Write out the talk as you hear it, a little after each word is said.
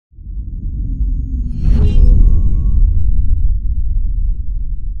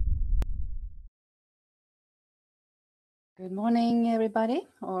Good morning, everybody,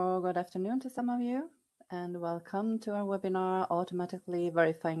 or good afternoon to some of you, and welcome to our webinar, Automatically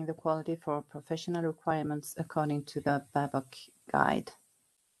Verifying the Quality for Professional Requirements According to the BABOK Guide.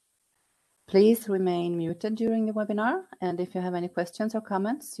 Please remain muted during the webinar, and if you have any questions or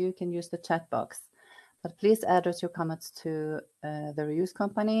comments, you can use the chat box. But please address your comments to the reuse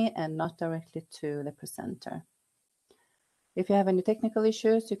company and not directly to the presenter. If you have any technical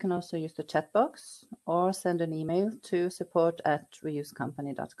issues, you can also use the chat box or send an email to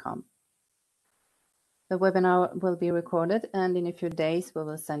support@reusecompany.com. The webinar will be recorded, and in a few days, we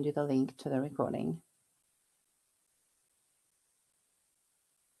will send you the link to the recording.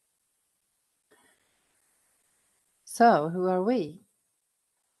 So, who are we?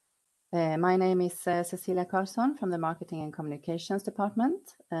 My name is Cecilia Karlsson from the Marketing and Communications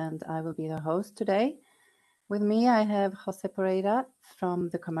Department, and I will be the host today. With me, I have Jose Pereira from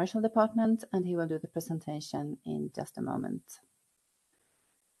the Commercial Department, and he will do the presentation in just a moment.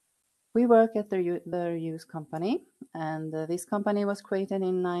 We work at the Reuse Company, and this company was created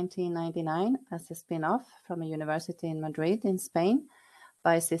in 1999 as a spin-off from a university in Madrid in Spain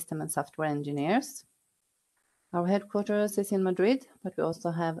by system and software engineers. Our headquarters is in Madrid, but we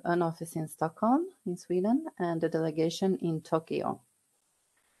also have an office in Stockholm, in Sweden, and a delegation in Tokyo.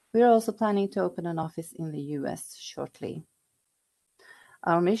 We are also planning to open an office in the US shortly.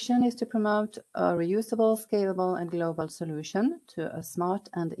 Our mission is to promote a reusable, scalable, and global solution to a smart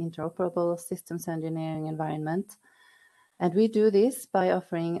and interoperable systems engineering environment. And we do this by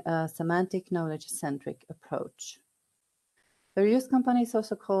offering a semantic knowledge-centric approach. The Reuse Company is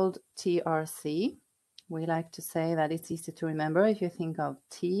also called TRC. We like to say that it's easy to remember if you think of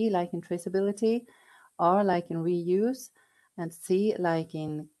T like in traceability, R like in reuse, and C like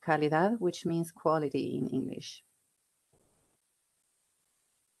in calidad, which means quality in English.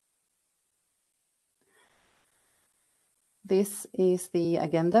 This is the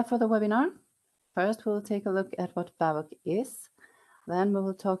agenda for the webinar. First, we'll take a look at what BABOK is. Then we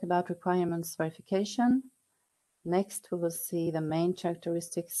will talk about requirements verification. Next, we will see the main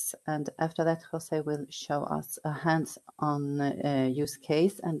characteristics, and after that, Jose will show us a hands-on use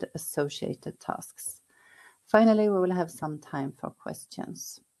case and associated tasks. Finally, we will have some time for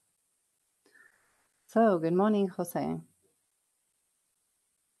questions. So, good morning, Jose.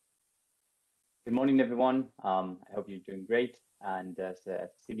 Good morning, everyone. I hope you're doing great. And as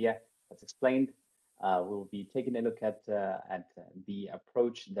Cecilia has explained, we'll be taking a look at the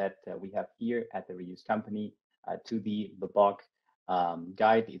approach that we have here at the Reuse Company to the BABOK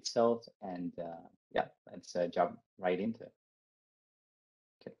guide itself. And yeah, let's jump right into it.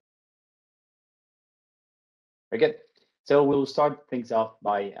 Okay. Very good. So we'll start things off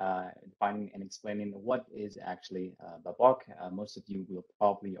by defining and explaining what is actually BABOK. Most of you will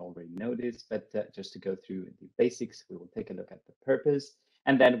probably already know this, but just to go through the basics, we will take a look at the purpose,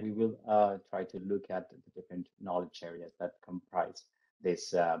 and then we will try to look at the different knowledge areas that comprise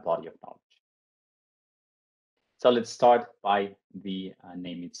this body of knowledge. So let's start by the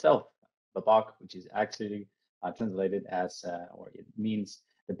name itself, BABOK, which is actually translated as, or it means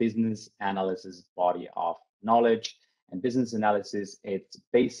the business analysis body of knowledge. And business analysis, it's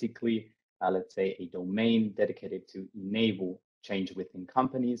basically, let's say, a domain dedicated to enable change within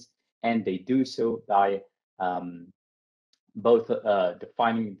companies. And they do so by both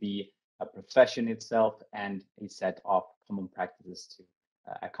defining the profession itself and a set of common practices to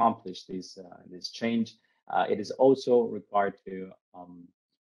accomplish this change. It is also required to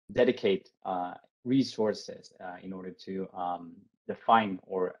dedicate resources in order to define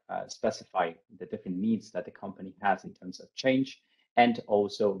or specify the different needs that the company has in terms of change, and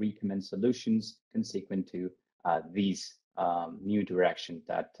also recommend solutions consequent to these new direction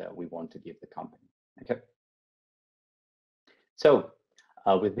that we want to give the company. Okay. So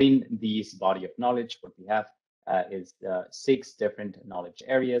within this body of knowledge, what we have is 6 different knowledge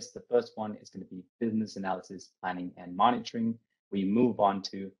areas. The first one is going to be business analysis, planning, and monitoring. We move on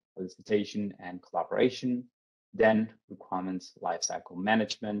to Elicitation and Collaboration, then requirements lifecycle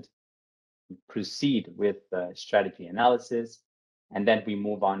management. We proceed with strategy analysis, and then we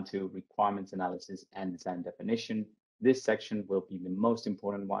move on to requirements analysis and design definition. This section will be the most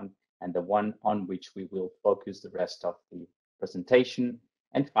important one and the one on which we will focus the rest of the presentation.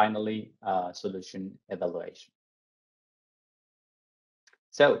 And finally, solution evaluation.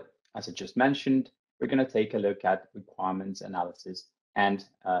 So, as I just mentioned, we're going to take a look at requirements analysis and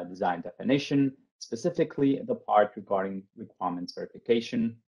design definition, specifically the part regarding requirements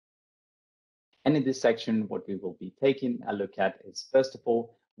verification. And in this section, what we will be taking a look at is, first of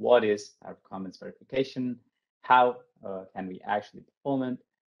all, what is requirements verification? How can we actually perform it?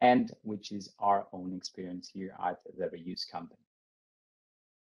 and which is our own experience here at the reuse company.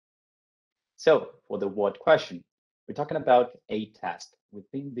 So for the what question, we're talking about a task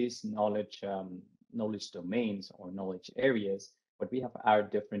within these knowledge domains or knowledge areas, but we have our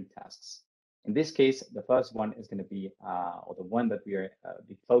different tasks. In this case, the first one is going to be, or the one that we are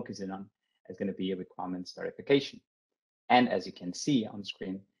be focusing on, is going to be a requirements verification. And as you can see on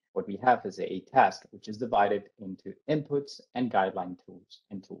screen, what we have is a task which is divided into inputs and guideline tools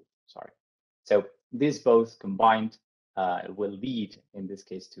and tools. So these both combined will lead, in this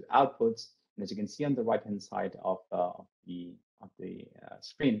case, to outputs. And as you can see on the right-hand side of the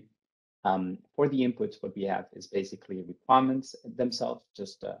screen, for the inputs, what we have is basically requirements themselves,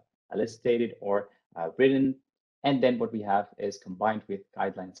 just elicited or written. And then what we have is combined with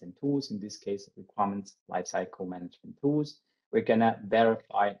guidelines and tools, in this case, requirements lifecycle management tools. We're going to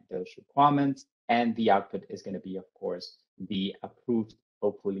verify those requirements, and the output is going to be, of course, the approved,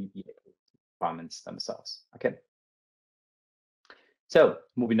 hopefully the approved requirements themselves. Okay. So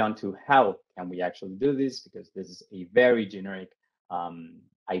moving on to how can we actually do this, because this is a very generic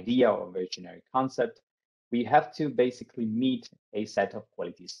idea or very generic concept. We have to basically meet a set of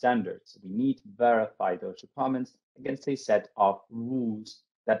quality standards. We need to verify those requirements against a set of rules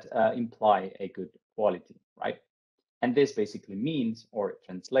that imply a good quality, right? And this basically means, or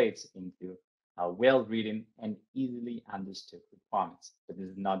translates into well-written and easily understood requirements. But this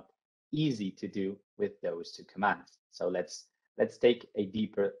is not easy to do with those two commands. So let's take a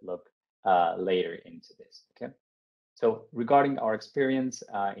deeper look later into this, okay? So regarding our experience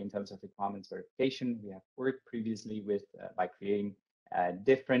in terms of requirements verification, we have worked previously with by creating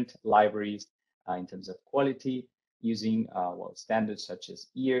different libraries in terms of quality using well, standards such as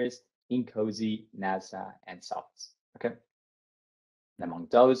EARS, INCOSE, NASA, and SOX. Okay. And among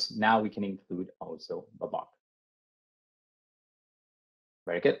those, now we can include also BABOK.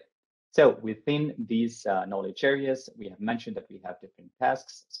 Very good. So within these knowledge areas, we have mentioned that we have different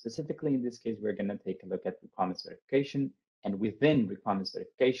tasks. Specifically, in this case, we're going to take a look at requirements verification. And within requirements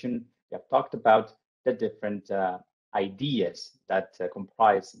verification, we have talked about the different ideas that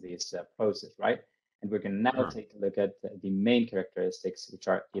comprise this process, right? And we're going to now take a look at the main characteristics, which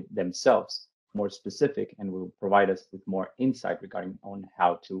are themselves more specific and will provide us with more insight regarding on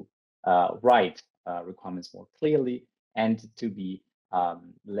how to write requirements more clearly and to be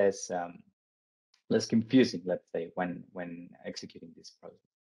less confusing, let's say, when executing this process.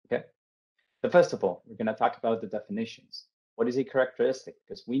 Okay. So first of all, we're going to talk about the definitions. What is a characteristic?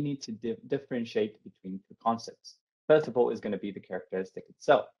 Because we need to differentiate between two concepts. First of all is going to be the characteristic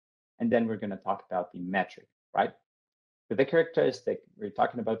itself, and then we're going to talk about the metric, right? With the characteristic, we're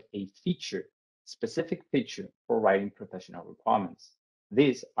talking about a feature, specific feature for writing professional requirements.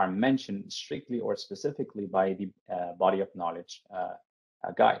 These are mentioned strictly or specifically by the body of knowledge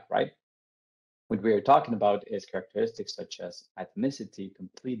guide, right? What we are talking about is characteristics such as atomicity,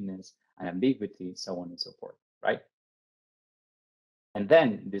 completeness, unambiguity, so on and so forth, right? And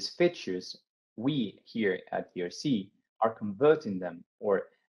then these features, we here at DRC are converting them or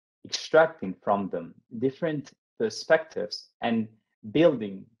extracting from them different perspectives and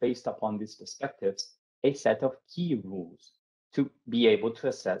building based upon these perspectives a set of key rules to be able to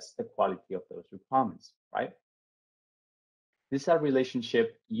assess the quality of those requirements, right? This is a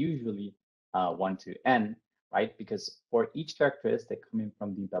relationship usually 1 to n, right? Because for each characteristic coming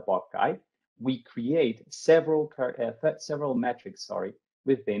from the BABOK guide, we create several metrics,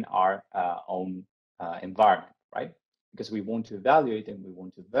 within our own environment, right? Because we want to evaluate and we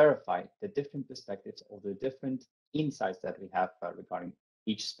want to verify the different perspectives or the different insights that we have regarding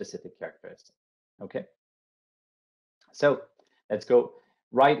each specific characteristic. Okay. So let's go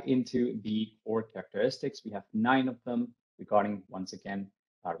right into the 4 characteristics. We have 9 of them regarding, once again,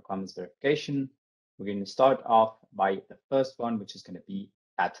 requirements verification. We're going to start off by the first one, which is going to be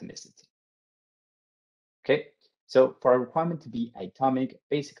atomicity. Okay, so for a requirement to be atomic,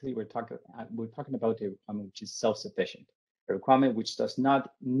 basically we're talking about a requirement which is self-sufficient, a requirement which does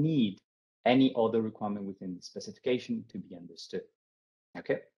not need any other requirement within the specification to be understood.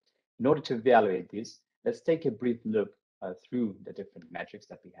 Okay, in order to evaluate this, let's take a brief look through the different metrics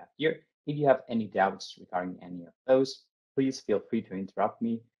that we have here. If you have any doubts regarding any of those, please feel free to interrupt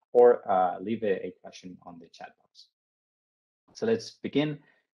me or leave a question on the chat box. So let's begin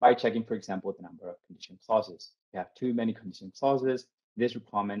by checking, for example, the number of condition clauses. We have too many condition clauses. This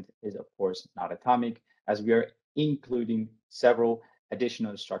requirement is, of course, not atomic, as we are including several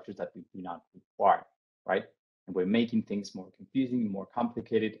additional structures that we do not require, right? And we're making things more confusing, more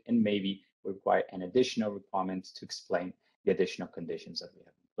complicated, and maybe we require an additional requirement to explain the additional conditions that we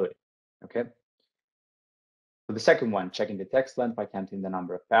have included, okay? For the second one, checking the text length by counting the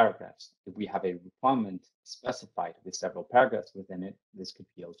number of paragraphs. If we have a requirement specified with several paragraphs within it, this could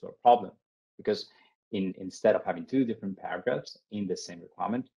be also a problem, because instead of having two different paragraphs in the same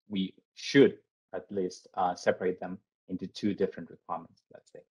requirement, we should at least separate them into two different requirements,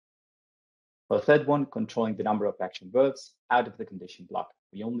 let's say. For the third one, controlling the number of action verbs out of the condition block.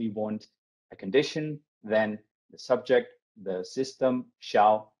 We only want a condition, then the subject, the system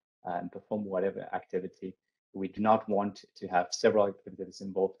shall perform whatever activity. We do not want to have several activities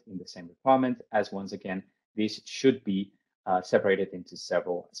involved in the same requirement, as once again, these should be separated into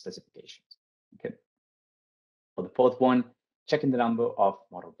several specifications. Okay. For the fourth one, checking the number of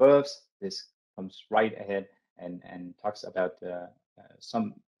modal verbs. This comes right ahead and talks about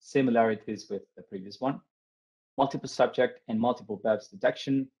some similarities with the previous one. Multiple subject and multiple verbs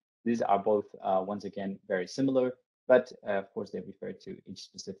detection. These are both, once again, very similar, but of course, they refer to each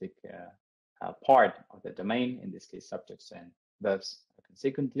specific part of the domain, in this case, subjects and verbs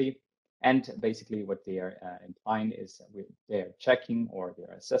consequently. And basically what they are implying is they are checking or they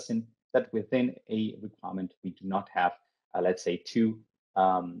are assessing that within a requirement, we do not have, let's say, two,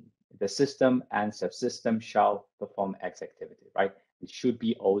 the system and subsystem shall perform X activity, right? It should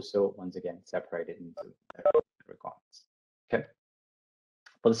be also, once again, separated into requirements. Okay.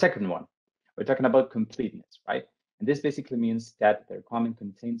 For the second one, we're talking about completeness, right? And this basically means that the requirement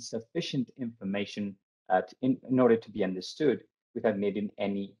contains sufficient information in order to be understood without needing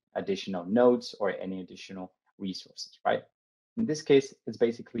any additional nodes or any additional resources, right? In this case, it's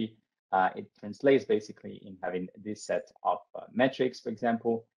basically, it translates basically in having this set of metrics, for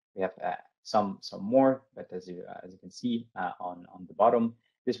example. We have some more, but as you can see on the bottom,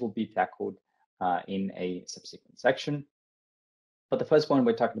 this will be tackled in a subsequent section. But the first one,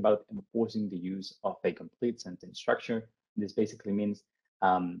 we're talking about enforcing the use of a complete sentence structure. This basically means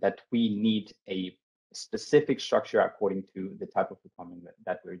that we need a specific structure according to the type of requirement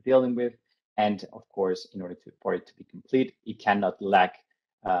that we're dealing with. And of course, in order for it to be complete, it cannot lack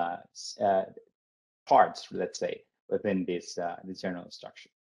parts, let's say, within this general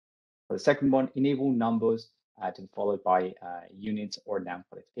structure. For the second one, enable numbers to be followed by units or noun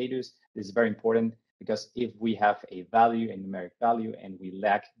qualificators. This is very important because if we have a value, a numeric value, and we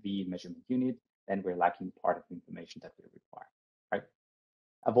lack the measurement unit, then we're lacking part of the information that we require, right?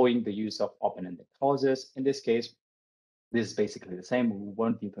 Avoiding the use of open-ended clauses. In this case, this is basically the same. We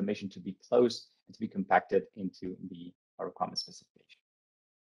want the information to be closed and to be compacted into the requirement specification.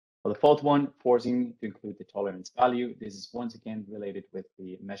 For the fourth one, forcing to include the tolerance value. This is once again related with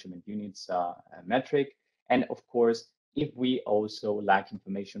the measurement units metric. And of course, if we also lack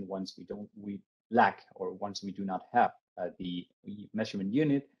information once we do not have the measurement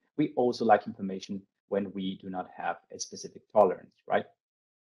unit, we also lack information when we do not have a specific tolerance, right?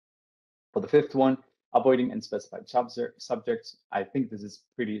 For the fifth one, avoiding unspecified subjects. I think this is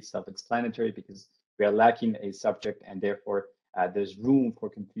pretty self-explanatory because we are lacking a subject and therefore there's room for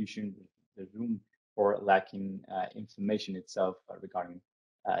confusion, there's room for lacking information itself regarding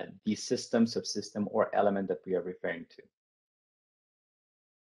the system, subsystem, or element that we are referring to.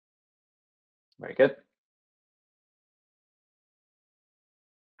 Very good.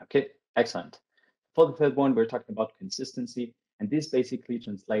 Okay, excellent. For the third one, we're talking about consistency, and this basically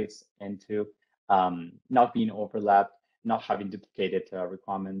translates into not being overlapped, not having duplicated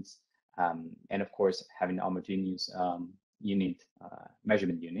requirements, and of course, having homogeneous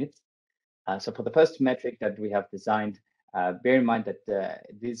measurement units. So for the first metric that we have designed, bear in mind that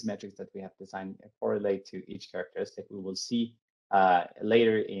these metrics that we have designed correlate to each characteristic. We will see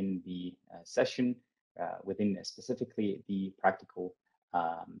later in the session within specifically the practical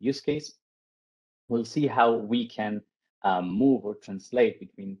use case. We'll see how we can move or translate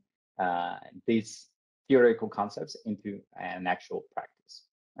between these theoretical concepts into an actual practice.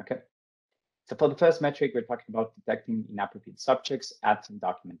 Okay. So for the first metric, we're talking about detecting inappropriate subjects at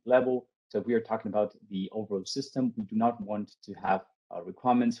document level. So we are talking about the overall system. We do not want to have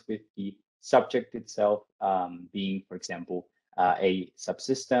requirements with the subject itself being, for example, a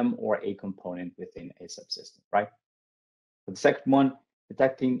subsystem or a component within a subsystem, right? For the second one,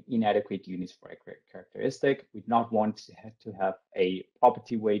 detecting inadequate units for a characteristic. We do not want to have a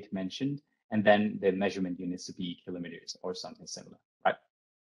property weight mentioned and then the measurement units to be kilometers or something similar, right?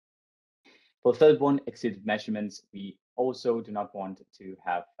 For the third one, exceeded measurements, we also do not want to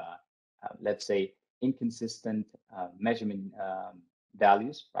have, let's say, inconsistent measurement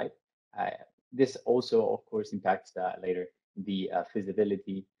values, right? This also, of course, impacts later the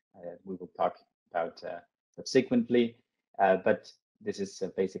feasibility. We will talk about subsequently, but this is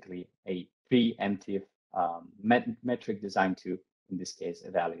basically a preemptive metric designed to, in this case,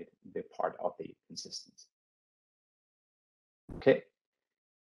 evaluate the part of the consistency. Okay.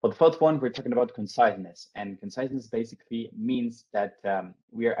 For the fourth one, we're talking about conciseness, and conciseness basically means that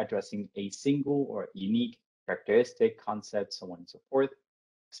we are addressing a single or unique characteristic, concept, so on and so forth,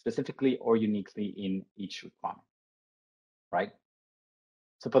 specifically or uniquely in each requirement, right?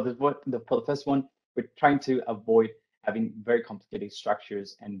 So for the first one, we're trying to avoid having very complicated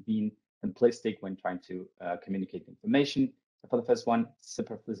structures and being simplistic when trying to communicate information. So for the first one,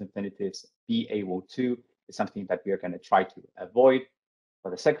 superfluous infinitives, be able to, is something that we are going to try to avoid. For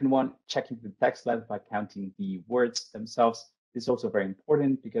the second one, checking the text length by counting the words themselves is also very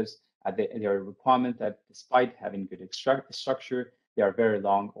important because they are a requirement that despite having good structure, they are very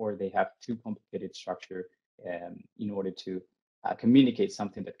long or they have too complicated structure in order to communicate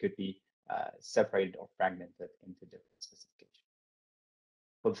something that could be separated or fragmented into different specifications.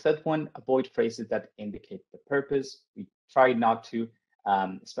 For the third one, avoid phrases that indicate the purpose. We try not to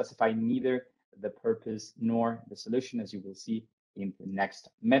specify neither the purpose nor the solution, as you will see in the next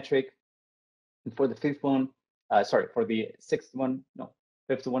metric. And for the fifth one, for the fifth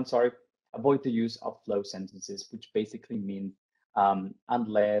one, avoid the use of flow sentences, which basically means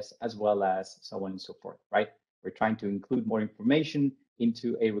unless, as well as, so on and so forth, right? We're trying to include more information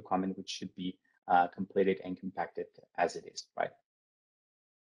into a requirement which should be completed and compacted as it is, right?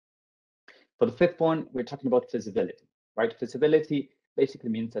 For the fifth one, we're talking about feasibility, right? Feasibility basically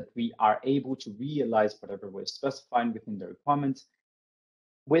means that we are able to realize whatever we're specifying within the requirements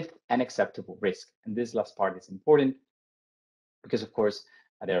with an acceptable risk. And this last part is important because, of course,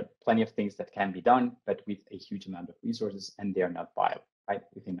 there are plenty of things that can be done, but with a huge amount of resources, and they are not viable, right,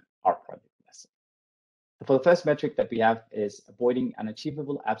 within our project. For the first metric that we have is avoiding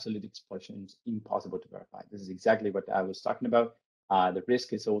unachievable absolute expressions impossible to verify. This is exactly what I was talking about. The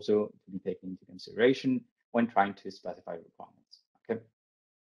risk is also to be taken into consideration when trying to specify requirements. Okay.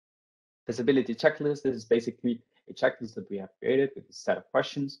 Feasibility checklist. This is basically a checklist that we have created with a set of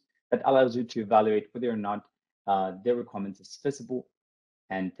questions that allows you to evaluate whether or not the requirement is feasible.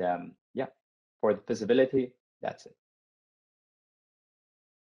 And yeah, for the feasibility, that's it.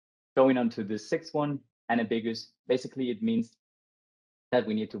 Going on to the sixth one, unambiguous. Basically, it means that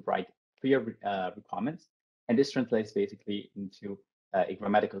we need to write clear requirements. And this translates basically into a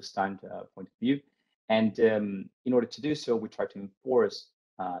grammatical stand point of view. And in order to do so, we try to enforce,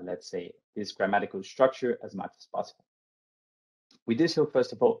 let's say, this grammatical structure as much as possible. We do so,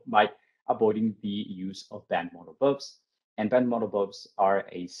 first of all, by avoiding the use of band model verbs. And band model verbs are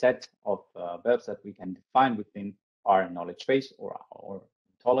a set of verbs that we can define within our knowledge base or our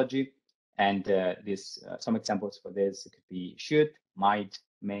ontology. And some examples for this, it could be should, might,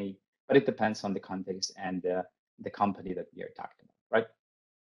 may, but it depends on the context and the company that we are talking about, right?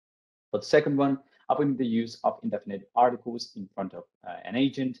 For the second one, avoiding the use of indefinite articles in front of an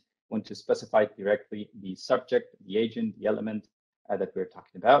agent. We want to specify directly the subject, the agent, the element that we're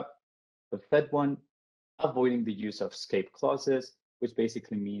talking about. The third one, avoiding the use of escape clauses, which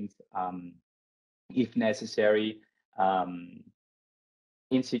basically means if necessary,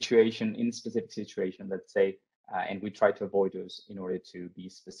 in specific situation, let's say, and we try to avoid those in order to be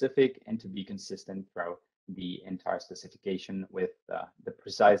specific and to be consistent throughout the entire specification with the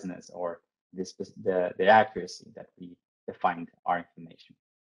preciseness or the accuracy that we defined our information.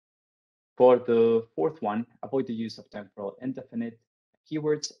 For the fourth one, avoid the use of temporal indefinite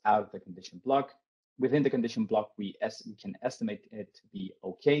keywords out of the condition block. Within the condition block, we can estimate it to be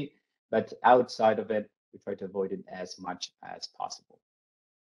okay, but outside of it, we try to avoid it as much as possible.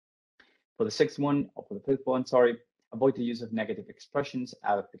 For the sixth one, or for the fifth one, sorry, avoid the use of negative expressions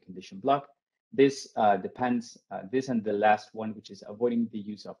out of the condition block. This depends, this and the last one, which is avoiding the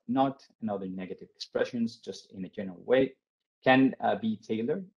use of not and other negative expressions just in a general way, can be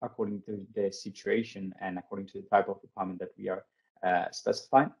tailored according to the situation and according to the type of requirement that we are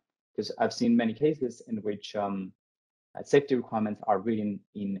specifying. Because I've seen many cases in which safety requirements are written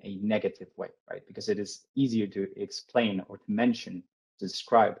in a negative way, right? Because it is easier to explain or to mention, to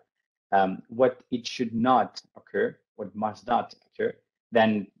describe what it should not occur, what must not occur,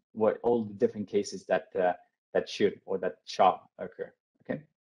 than what all the different cases that that should or that shall occur. Okay,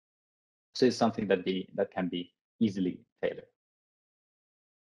 so it's something that can be easily tailored.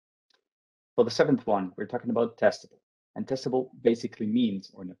 For the seventh one, we're talking about testable, and testable basically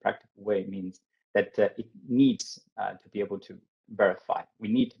means, or in a practical way, means that it needs to be able to verify. We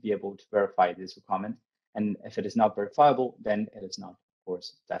need to be able to verify this requirement, and if it is not verifiable, then it is not, of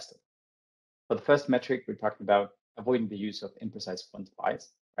course, testable. For the first metric, we're talking about avoiding the use of imprecise quantifiers,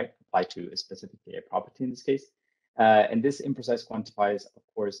 right? Applied to a specific data property in this case. And this imprecise quantifiers, of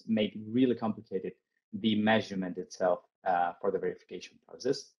course, make it really complicated the measurement itself for the verification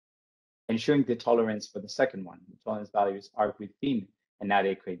process. ensuring the tolerance for the second one. The tolerance values are within an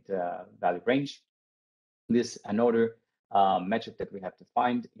adequate value range. This another metric that we have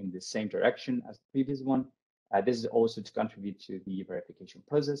defined in the same direction as the previous one. This is also to contribute to the verification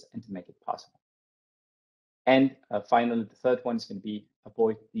process and to make it possible. And finally, the third one is going to be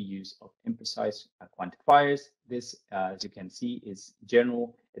avoid the use of imprecise quantifiers. This, as you can see, is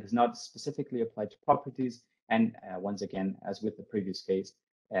general. It is not specifically applied to properties. And once again, as with the previous case,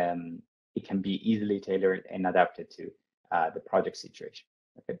 it can be easily tailored and adapted to the project situation.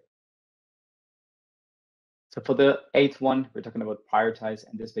 Okay. So for the eighth one, we're talking about prioritize,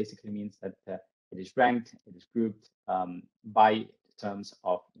 and this basically means that it is ranked, it is grouped by terms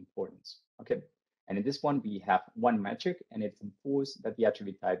of importance. Okay. And in this one, we have one metric, and it's enforced that the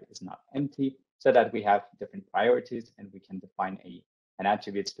attribute type is not empty, so that we have different priorities, and we can define an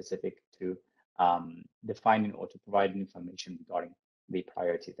attribute specific to defining or to provide information regarding the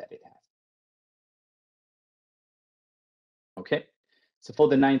priority that it has. Okay, so for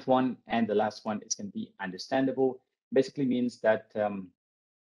the ninth one and the last one, it's going to be understandable. Basically means that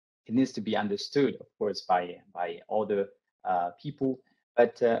it needs to be understood, of course, by all the people.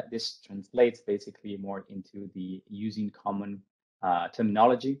 But this translates basically more into the using common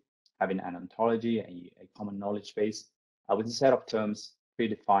terminology, having an ontology, a common knowledge base with a set of terms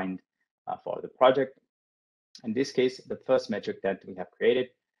predefined for the project. In this case, the first metric that we have created,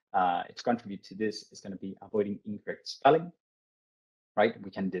 to contribute to this is going to be avoiding incorrect spelling, right? We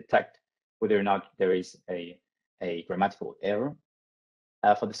can detect whether or not there is a grammatical error.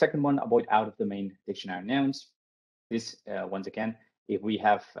 For the second one, avoid out-of-domain dictionary nouns. This, once again, if we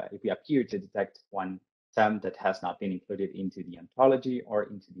appear to detect one term that has not been included into the ontology or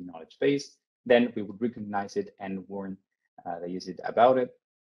into the knowledge base, then we would recognize it and warn the user about it,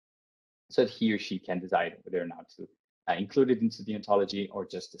 so that he or she can decide whether or not to include it into the ontology or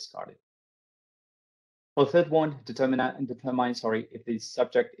just discard it. For the third one, determine if the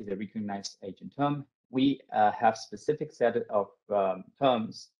subject is a recognized agent term. We have specific set of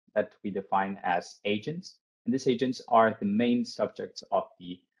terms that we define as agents. And these agents are the main subjects of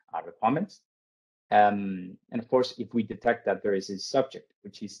the requirements. And of course, if we detect that there is a subject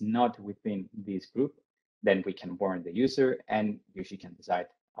which is not within this group, then we can warn the user and he or she can decide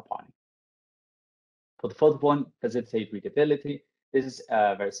upon it. For the fourth one, facilitate readability. This is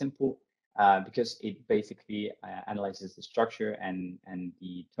very simple because it basically analyzes the structure and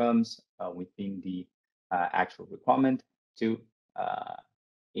the terms within the actual requirement to,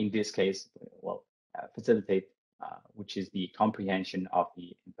 in this case, well, facilitate, which is the comprehension of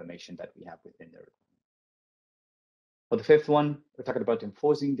the information that we have within the requirement. For the fifth one, we're talking about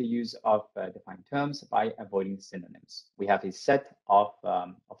enforcing the use of defined terms by avoiding synonyms. We have a set of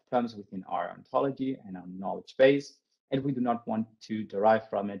terms within our ontology and our knowledge base, and we do not want to derive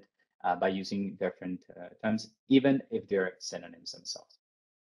from it by using different terms, even if they're synonyms themselves.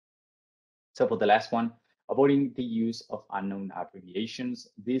 So for the last one, avoiding the use of unknown abbreviations.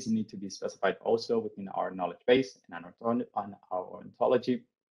 These need to be specified also within our knowledge base and on our ontology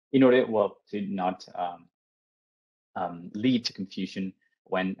in order, well, to not lead to confusion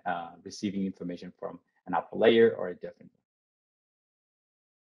when receiving information from an upper layer or a different one.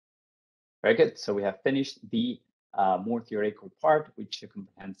 Very good. So we have finished the more theoretical part, which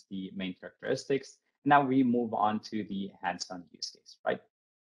comprehends the main characteristics. Now we move on to the hands-on use case, right?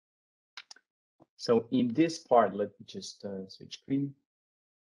 So in this part, let me just switch screen.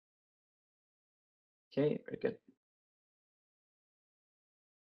 Okay, very good.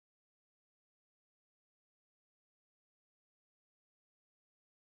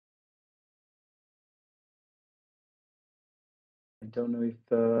 I don't know if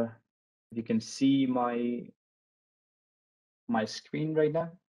you can see my screen right now,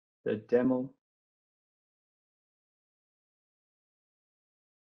 the demo.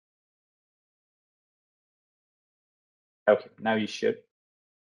 Okay, now you should.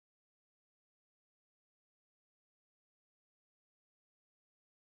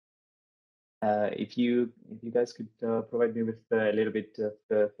 If you guys could provide me with a little bit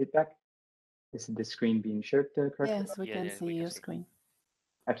of feedback. Is the screen being shared correctly? Yes, we can see your screen.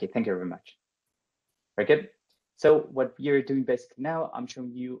 Okay, thank you very much. Very good. So what we are doing basically now, I'm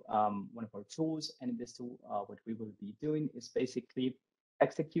showing you one of our tools, and in this tool, what we will be doing is basically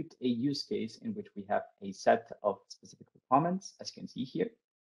execute a use case in which we have a set of specific requirements, as you can see here.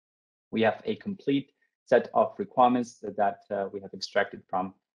 We have a complete set of requirements that we have extracted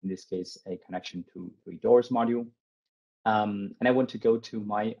from, in this case, a connection to 3doors module. And I want to go to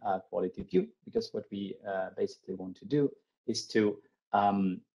my quality view, because what we basically want to do is to,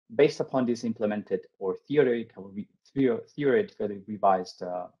 based upon this implemented or theoretically revised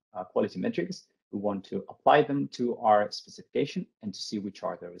quality metrics, we want to apply them to our specification and to see which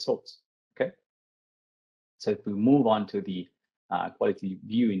are the results. Okay. So if we move on to the quality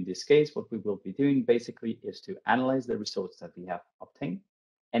view in this case, what we will be doing basically is to analyze the results that we have obtained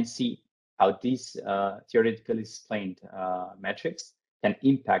and see how these theoretically explained metrics can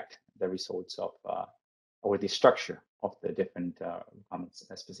impact the results of or the structure of the different requirements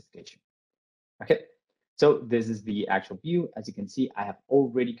specification. Okay, so this is the actual view. As you can see, I have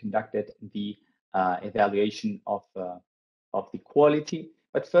already conducted the evaluation of the quality.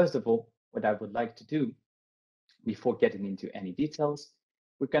 But first of all, what I would like to do before getting into any details,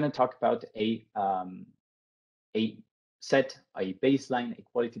 we're going to talk about a baseline, a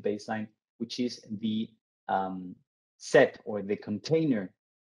quality baseline, which is the set or the container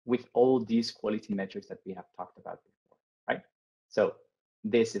with all these quality metrics that we have talked about before, right? So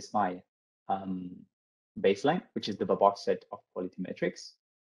this is my baseline, which is the BABOK set of quality metrics.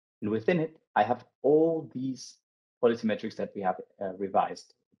 And within it, I have all these quality metrics that we have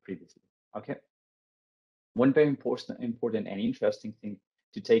revised previously, okay? One very important and interesting thing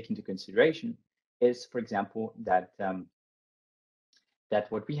to take into consideration is, for example, that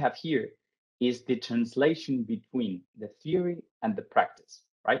that what we have here is the translation between the theory and the practice,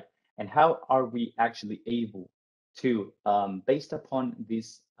 right? And how are we actually able to, based upon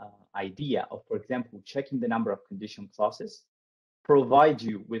this idea of, for example, checking the number of condition clauses, provide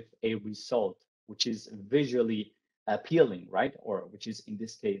you with a result which is visually appealing, right? Or which is, in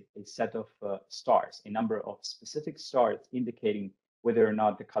this case, a set of stars, a number of specific stars indicating whether or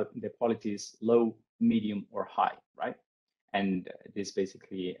not the quality is low, medium, or high, right? And this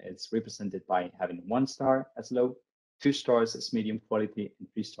basically is represented by having 1 star as low, 2 stars as medium quality,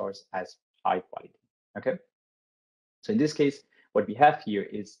 and 3 stars as high quality, okay? So in this case, what we have here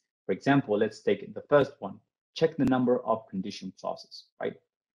is, for example, let's take the first one, check the number of condition clauses, right?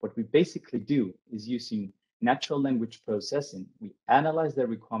 What we basically do is using natural language processing, we analyze the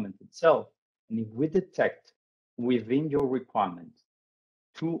requirement itself, and if we detect within your requirement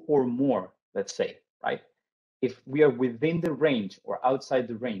 2 or more, let's say, right? If we are within the range or outside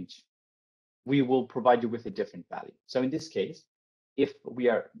the range, we will provide you with a different value. So in this case, if we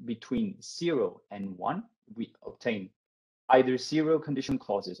are between 0 and 1, we obtain either 0 condition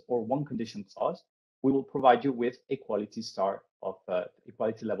clauses or 1 condition clause, we will provide you with a quality star of a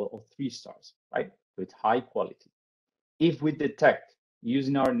quality level of 3 stars, right? With high quality. If we detect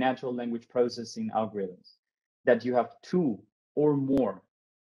using our natural language processing algorithms that you have 2 or more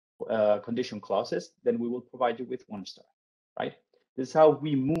condition clauses, then we will provide you with 1 star, right? This is how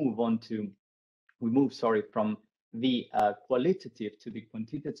we move from the qualitative to the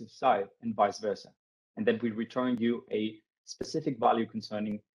quantitative side and vice versa. And then we return you a specific value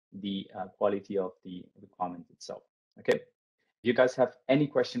concerning the quality of the requirement itself, okay? If you guys have any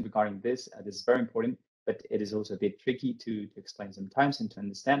question regarding this, this is very important, but it is also a bit tricky to explain sometimes and to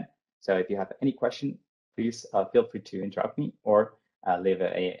understand. So if you have any question, please feel free to interrupt me or leave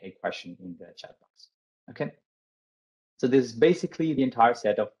a question in the chat box, okay? So this is basically the entire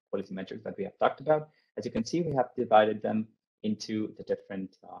set of quality metrics that we have talked about. As you can see, we have divided them into the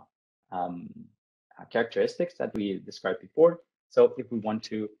different characteristics that we described before. So if we want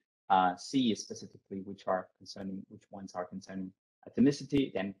to see specifically which ones are concerning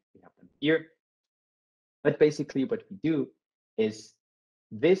atomicity, then we have them here. But basically what we do is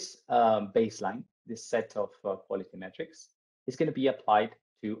this baseline, this set of quality metrics is going to be applied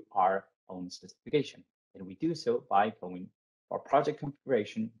to our own specification. And we do so by going for project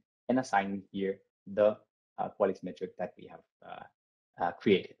configuration and assigning here the quality metric that we have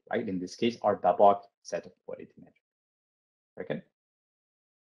created, right? In this case, our BABOK set of quality metrics. Okay.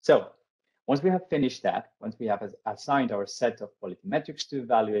 So once we have finished that, once we have assigned our set of quality metrics to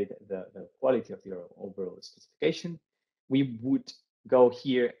evaluate the quality of your overall specification, we would go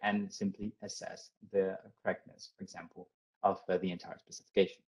here and simply assess the correctness, for example, of the entire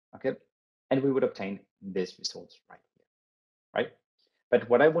specification. Okay. And we would obtain these results right here, right? But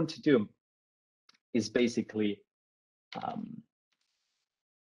what I want to do is basically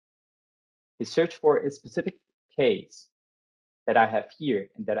search for a specific case that I have here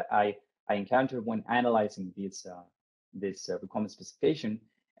and that I encountered when analyzing this requirement specification.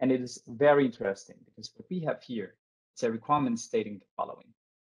 And it is very interesting because what we have here is a requirement stating the following.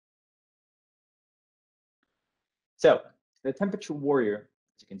 So the temperature warrior,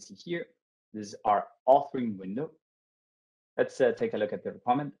 as you can see here, this is our authoring window. Let's take a look at the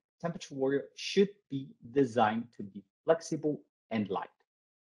requirement. Temperature warrior should be designed to be flexible and light.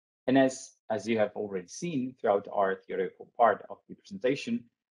 And as you have already seen throughout our theoretical part of the presentation,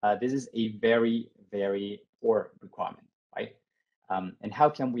 this is a very, very poor requirement, right? And how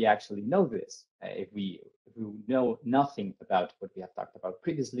can we actually know this? If we know nothing about what we have talked about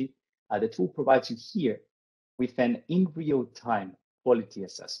previously, the tool provides you here with an in real time quality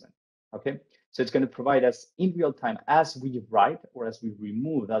assessment. Okay, so it's going to provide us in real time as we write or as we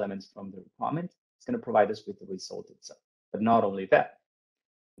remove elements from the requirement. It's going to provide us with the result itself. But not only that,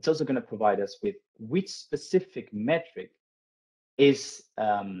 it's also going to provide us with which specific metric is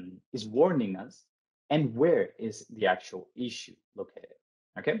warning us and where is the actual issue located.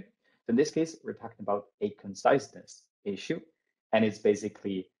 Okay, so in this case, we're talking about a conciseness issue, and it's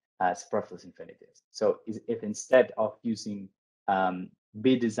basically superfluous infinitives. So if instead of using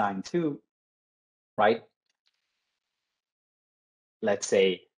bdesign2, right, let's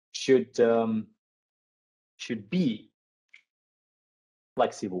say should be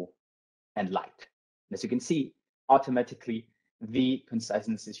flexible and light. And as you can see, automatically the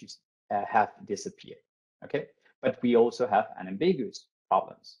conciseness issues have disappeared. Okay, but we also have unambiguous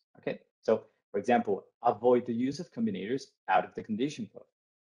problems. Okay, so for example, avoid the use of combinators out of the condition flow.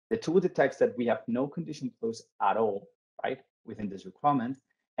 The tool detects that we have no condition flows at all, right, within this requirement,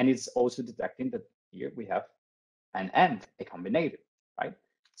 and it's also detecting that here we have an and, a combinator, right?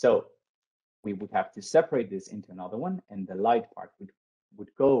 So we would have to separate this into another one, and the light part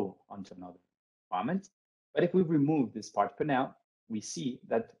would go onto another requirement. But if we remove this part for now, we see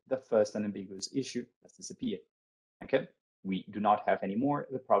that the first unambiguous issue has disappeared. Okay, we do not have anymore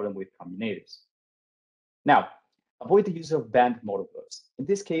the problem with combinators. Now, avoid the use of banned modal verbs. In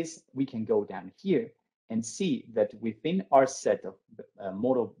this case, we can go down here and see that within our set of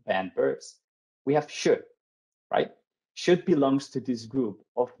modal banned verbs, we have should, right? Should belongs to this group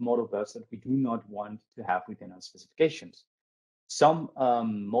of modal verbs that we do not want to have within our specifications. Some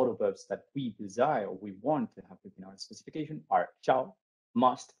modal verbs that we desire or we want to have within our specification are shall,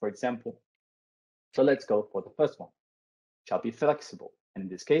 must, for example. So let's go for the first one. Shall be flexible. And in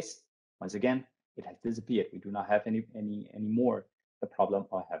this case, once again, it has disappeared. We do not have any more the problem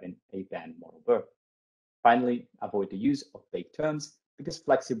of having a banned modal verb. Finally, avoid the use of vague terms because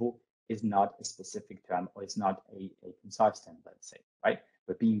flexible is not a specific term or it's not a concise term, let's say, right?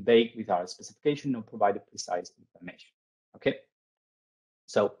 We're being vague with our specification or provided precise information. Okay.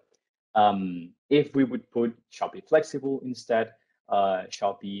 So if we would put shall be flexible instead,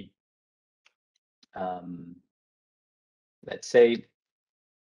 shall be, let's say,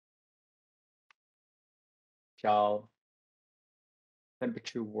 shall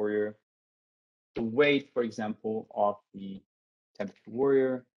temperature warrior, the weight, for example, of the temperature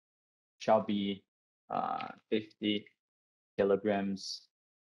warrior shall be 50 kilograms,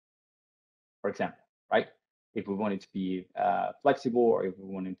 for example, right? If we want it to be flexible, or if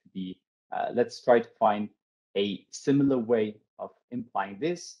we want it to be, let's try to find a similar way of implying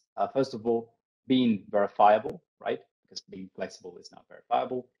this. First of all, being verifiable, right? Because being flexible is not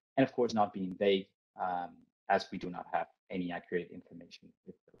verifiable. And of course, not being vague, as we do not have any accurate information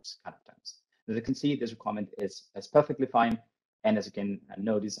with those kind of terms. As you can see, this requirement is perfectly fine. And as you can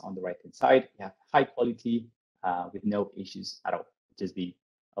notice on the right-hand side, we have high quality with no issues at all, which is the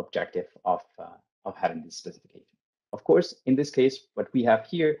objective of having this specification. Of course, in this case, what we have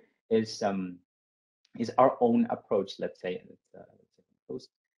here is our own approach. Let's say,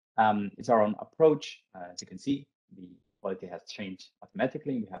 it's our own approach. As you can see, the quality has changed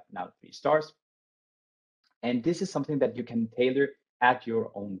automatically. We have now 3 stars. And this is something that you can tailor at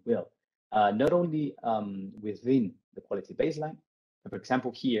your own will, not only within the quality baseline, but for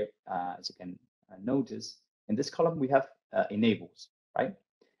example, here, as you can notice, in this column, we have enables, right?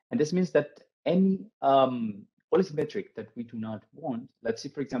 And this means that any quality metric that we do not want, let's say,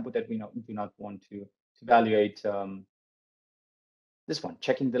 for example, that we do not want to evaluate this one,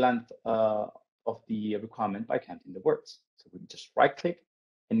 checking the length of the requirement by counting the words. So we just right click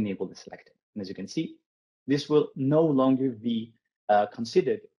and enable the selected. And as you can see, this will no longer be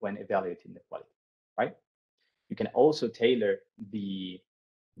considered when evaluating the quality, right? You can also tailor the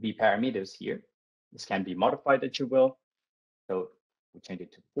parameters here. This can be modified at your will. So we change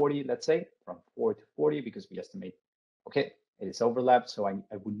it to 40, let's say, from 4 to 40, because we estimate, okay, it is overlapped. So I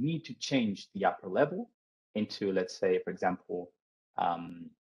would need to change the upper level into, let's say, for example,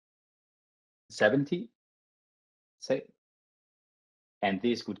 70, say, and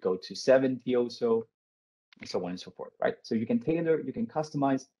this would go to 70 also, and so on and so forth, right? So you can tailor, you can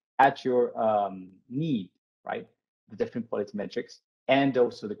customize at your need, right? The different quality metrics and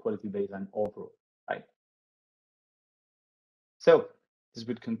also the quality baseline overall, right? So this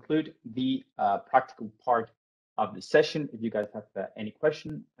would conclude the practical part of the session. If you guys have any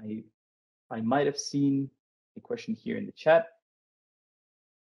question, I might have seen a question here in the chat.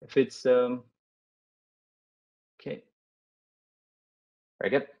 If it's okay, Very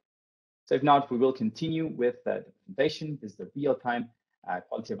good. So if not, we will continue with the presentation. This is the real-time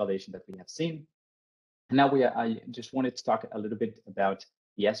quality evaluation that we have seen. And now I just wanted to talk a little bit about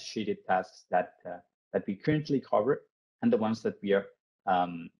the associated tasks that we currently cover and the ones that we are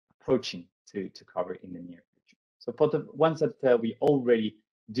approaching to cover in the near future. So for the ones that we already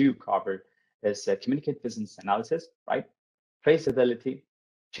do cover is communicate business analysis, right? Traceability,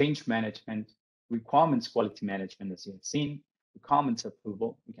 change management, requirements quality management, as you have seen, requirements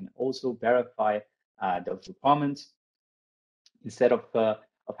approval. We can also verify those requirements instead of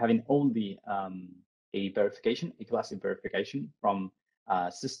having only a verification, a classic verification from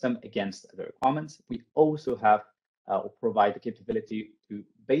system against the requirements. We also have or provide the capability to,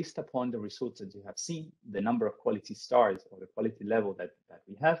 based upon the results that you have seen, the number of quality stars or the quality level that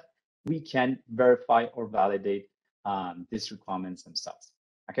we have, we can verify or validate these requirements themselves.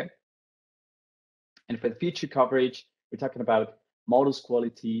 Okay. And for the future coverage, we're talking about models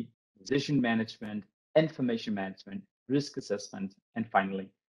quality, decision management, information management, risk assessment, and finally,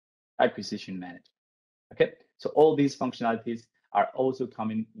 acquisition management. Okay, so all these functionalities are also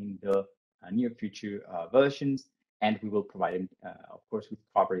coming in the near future versions, and we will provide them, of course, with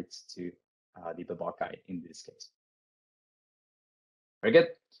coverage to the BABOK guide in this case. Very good.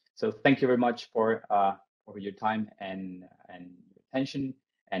 So thank you very much for your time and attention.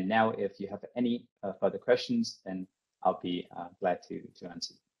 And now, if you have any further questions, then I'll be glad to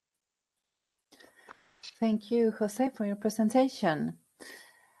answer. Thank you, Jose, for your presentation.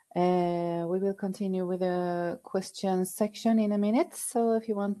 We will continue with the questions section in a minute. So if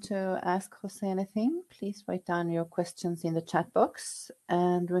you want to ask Jose anything, please write down your questions in the chat box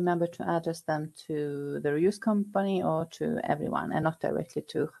and remember to address them to the reuse company or to everyone and not directly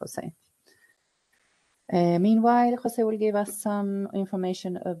to Jose. Meanwhile, Jose will give us some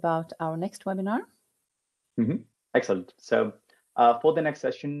information about our next webinar. Excellent. So for the next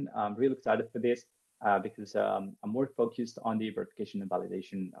session, I'm really excited for this. Because I'm more focused on the verification and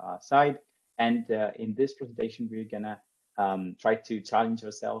validation side. And in this presentation, we're gonna try to challenge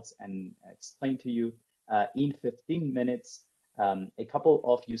ourselves and explain to you in 15 minutes a couple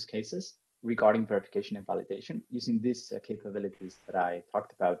of use cases regarding verification and validation using these capabilities that I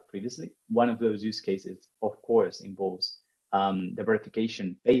talked about previously. One of those use cases, of course, involves the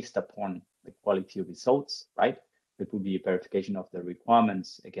verification based upon the quality results, right? It will be a verification of the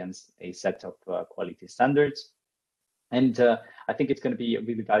requirements against a set of quality standards. And I think it's going to be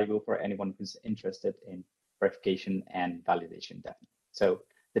really valuable for anyone who's interested in verification and validation, definitely. So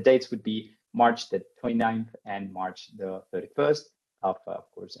the dates would be March the 29th and March the 31st of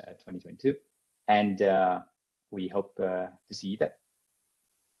course, 2022. And we hope to see you there.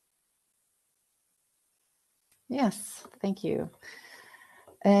 Yes, thank you.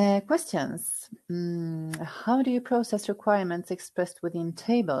 Questions. How do you process requirements expressed within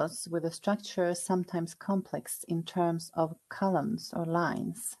tables with a structure sometimes complex in terms of columns or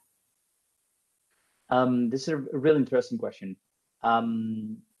lines? This is a really interesting question.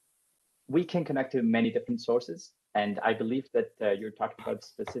 We can connect to many different sources, and I believe that you're talking about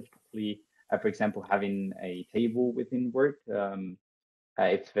specifically, for example, having a table within Word.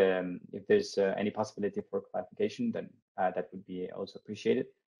 If there's any possibility for clarification, then that would be also appreciated.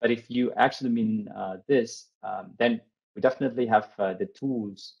 But if you actually mean this, then we definitely have the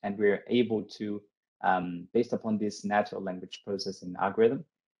tools, and we're able to, based upon this natural language processing algorithm,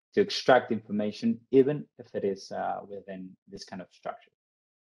 to extract information, even if it is within this kind of structure.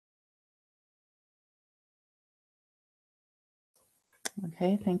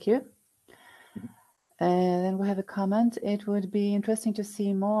 Okay, thank you. Then we have a comment. It would be interesting to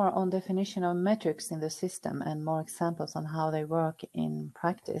see more on definition of metrics in the system and more examples on how they work in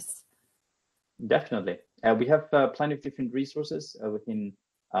practice. Definitely. We have plenty of different resources within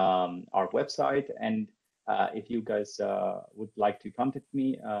our website. And if you guys would like to contact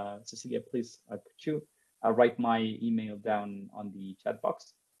me, Cecilia, please could you write my email down on the chat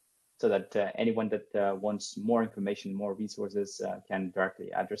box so that anyone that wants more information, more resources can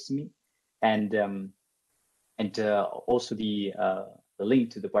directly address me. And also the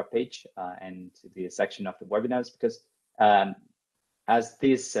link to the webpage and to the section of the webinars, because as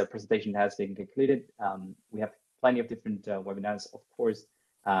this presentation has been concluded, we have plenty of different webinars, of course,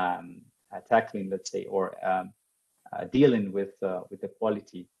 tackling, let's say, or dealing with the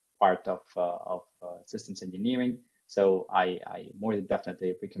quality part of systems engineering. So I more than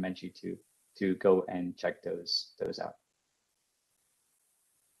definitely recommend you to go and check those out.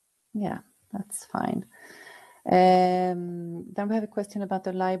 Yeah, that's fine. Then we have a question about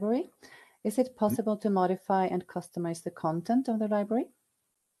the library. Is it possible to modify and customize the content of the library?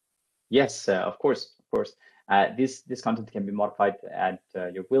 Yes, of course. This content can be modified at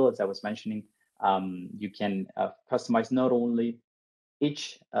your will, as I was mentioning. You can customize not only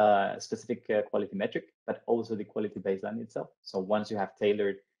each specific quality metric, but also the quality baseline itself. So once you have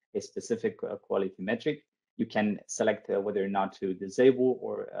tailored a specific quality metric, you can select whether or not to disable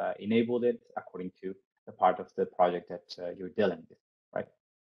or enable it according to the part of the project that you're dealing with, right?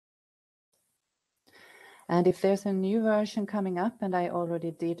 And if there's a new version coming up and I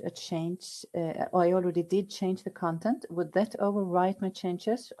already did a change, or I already did change the content, would that overwrite my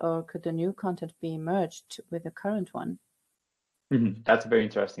changes, or could the new content be merged with the current one? That's a very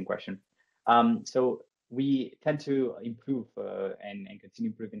interesting question. So we tend to improve and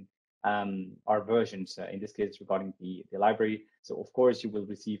continue improving our versions, in this case regarding the library. So of course you will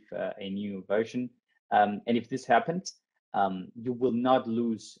receive a new version. And if this happens, you will not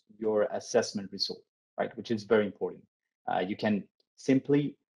lose your assessment result, right? Which is very important. You can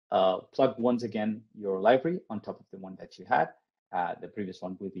simply plug once again your library on top of the one that you had. The previous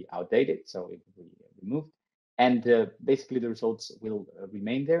one will be outdated, so it will be removed. And basically, the results will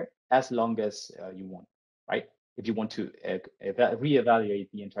remain there as long as you want, right? If you want to reevaluate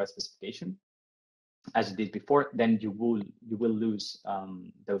the entire specification, as you did before, then you will lose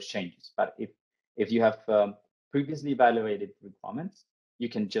those changes. But if you have previously evaluated requirements, you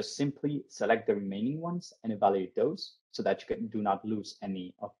can just simply select the remaining ones and evaluate those, so that you do not lose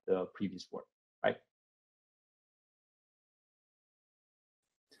any of the previous work, right?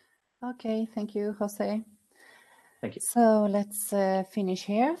 Okay, thank you, Jose. Thank you. So let's finish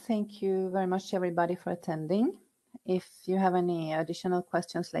here. Thank you very much, everybody, for attending. If you have any additional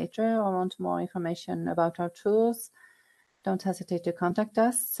questions later or want more information about our tools, don't hesitate to contact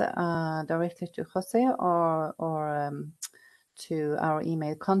us directly to Jose or to our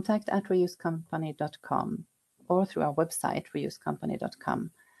email contact@reusecompany.com or through our website,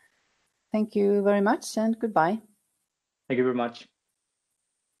 reusecompany.com. Thank you very much and goodbye. Thank you very much.